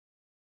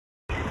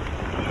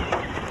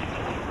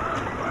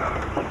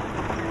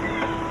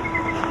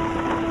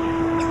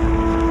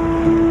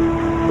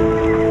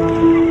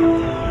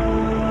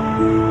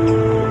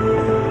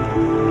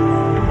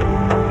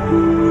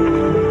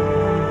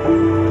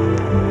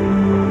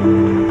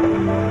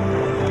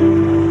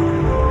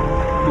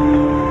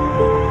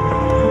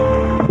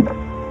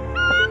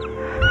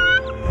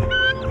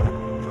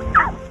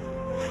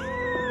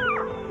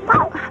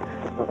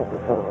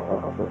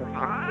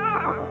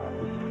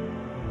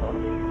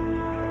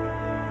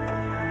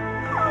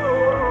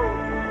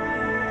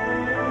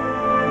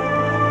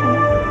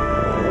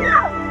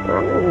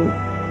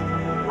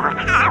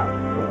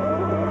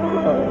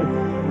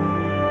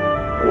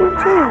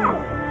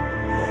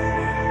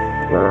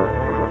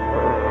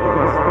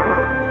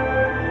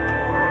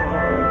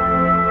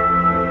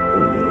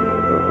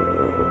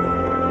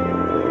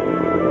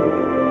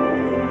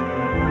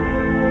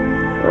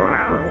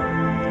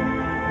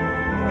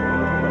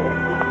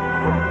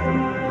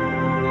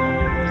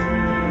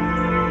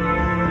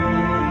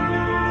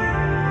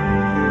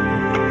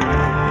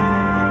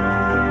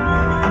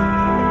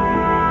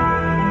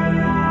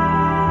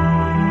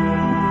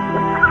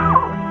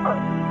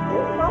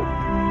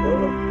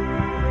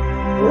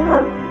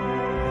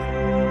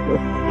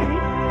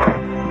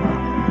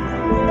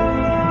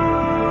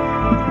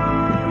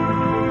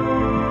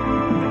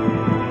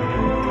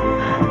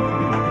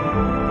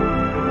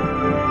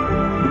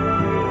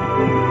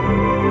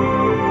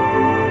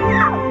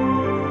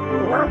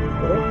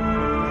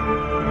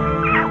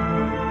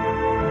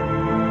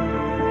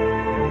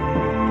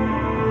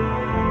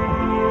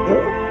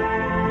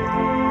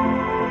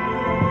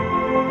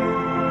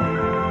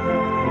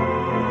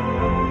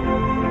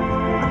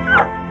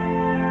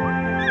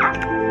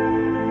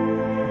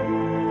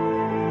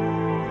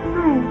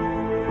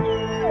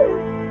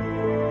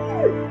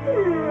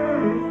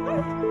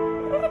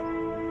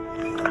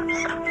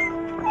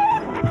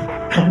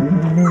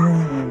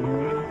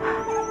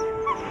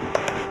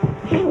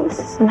This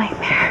is a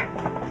nightmare.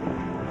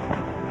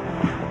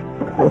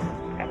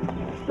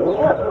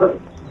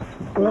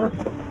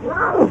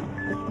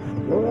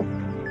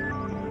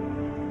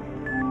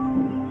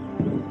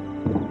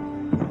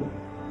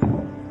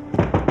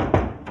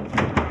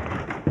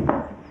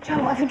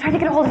 Joe, I've been trying to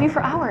get a hold of you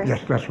for hours.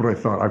 Yes, that's what I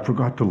thought. I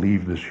forgot to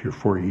leave this here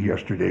for you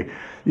yesterday.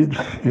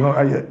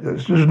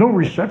 There's no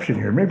reception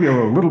here. Maybe a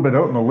little bit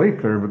out in the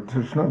lake there, but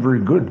it's not very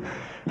good.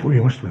 Well,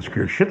 you must have been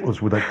scared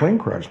shitless with that plane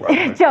crash last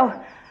night. Joe,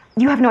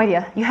 you have no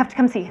idea. You have to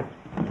come see.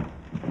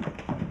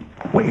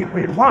 Wait,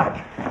 what?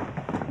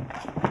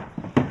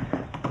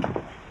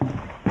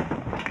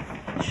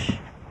 Shh.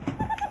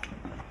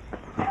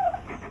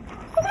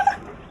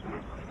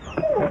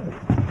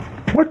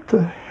 What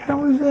the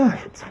hell is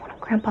that? It's one of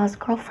Grandpa's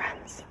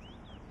girlfriends.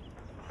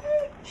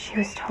 She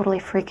was totally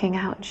freaking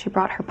out. She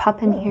brought her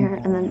pup in here,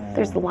 and then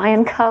there's the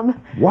lion cub.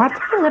 What?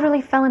 He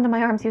literally fell into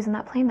my arms using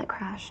that plane that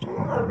crashed.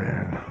 Oh,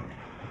 man.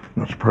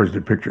 Not surprised they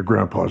picked your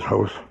grandpa's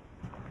house.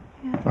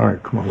 Yeah. All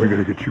right, come on, we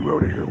gotta get you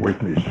out of here, away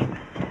from these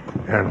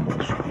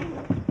animals.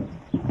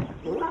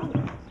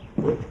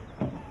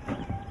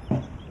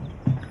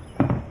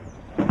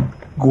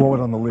 Go out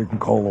on the lake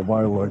and call the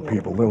wildlife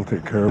people. They'll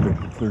take care of it.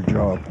 It's their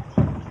job.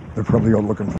 They're probably out looking for